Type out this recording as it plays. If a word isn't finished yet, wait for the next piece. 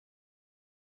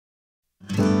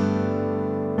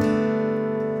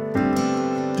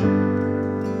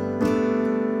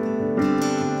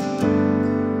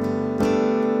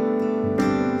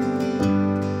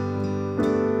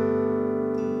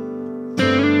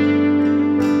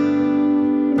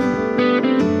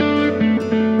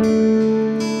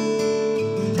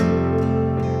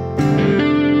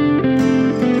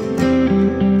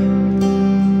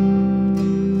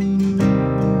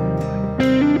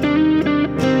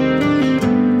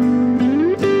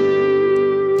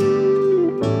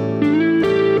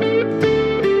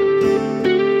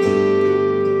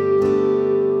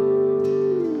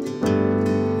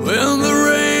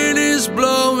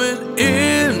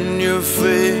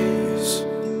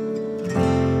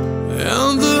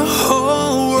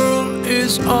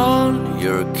On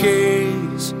your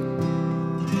case,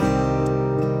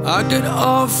 I could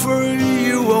offer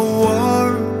you a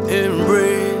warm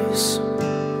embrace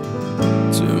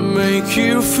to make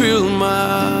you feel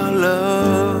my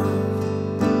love.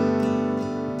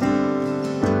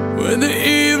 When the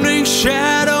evening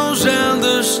shadows and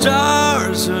the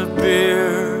stars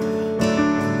appear,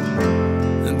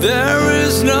 and there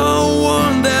is no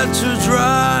one there to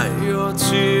dry your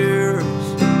tears,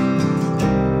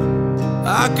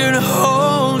 I can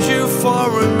hold you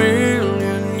for a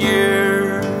million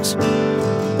years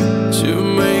to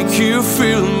make you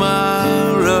feel my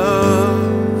love.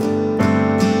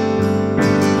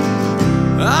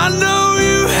 I know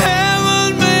you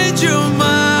haven't made your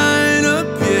mind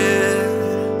up yet,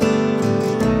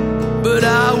 but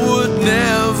I would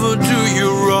never do you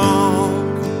wrong.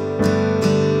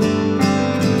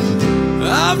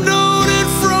 I've known it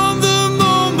from the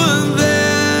moment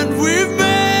that we've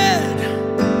met,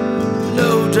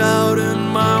 no doubt in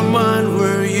my mind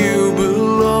where you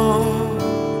belong.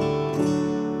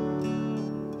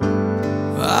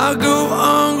 I'd go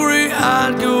hungry,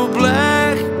 I'd go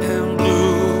black and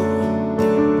blue,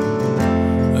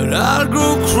 and I'd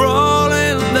go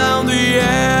crawling down the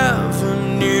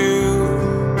avenue.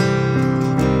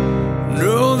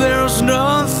 No, there's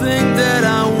nothing that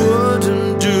I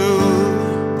wouldn't do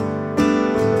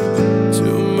to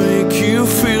make you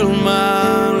feel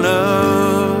my love.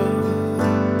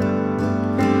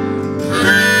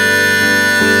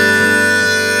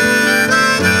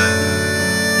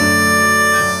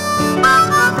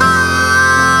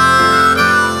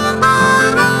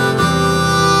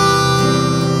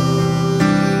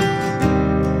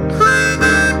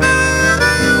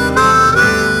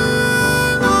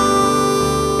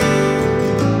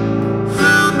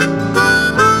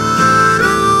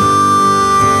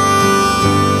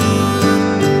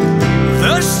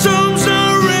 The storms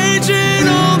are raging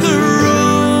on the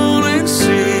rolling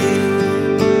sea,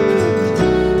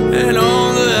 and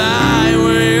on the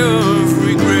highway of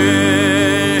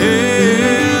regret.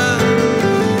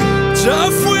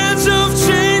 Tough winds of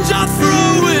change are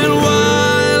throwing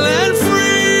wild and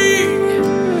free.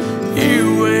 You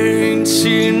ain't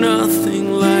seen nothing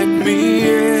like me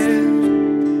yet.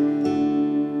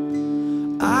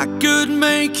 I could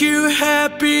make you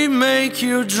happy, make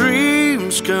your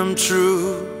dreams come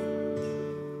true.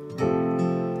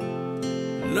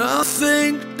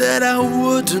 Nothing that I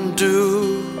wouldn't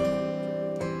do.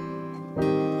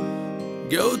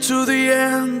 Go to the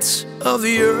ends of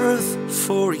the earth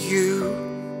for you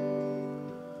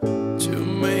to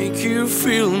make you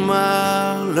feel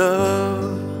my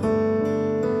love,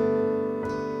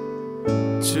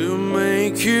 to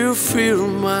make you feel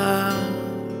my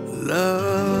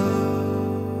love.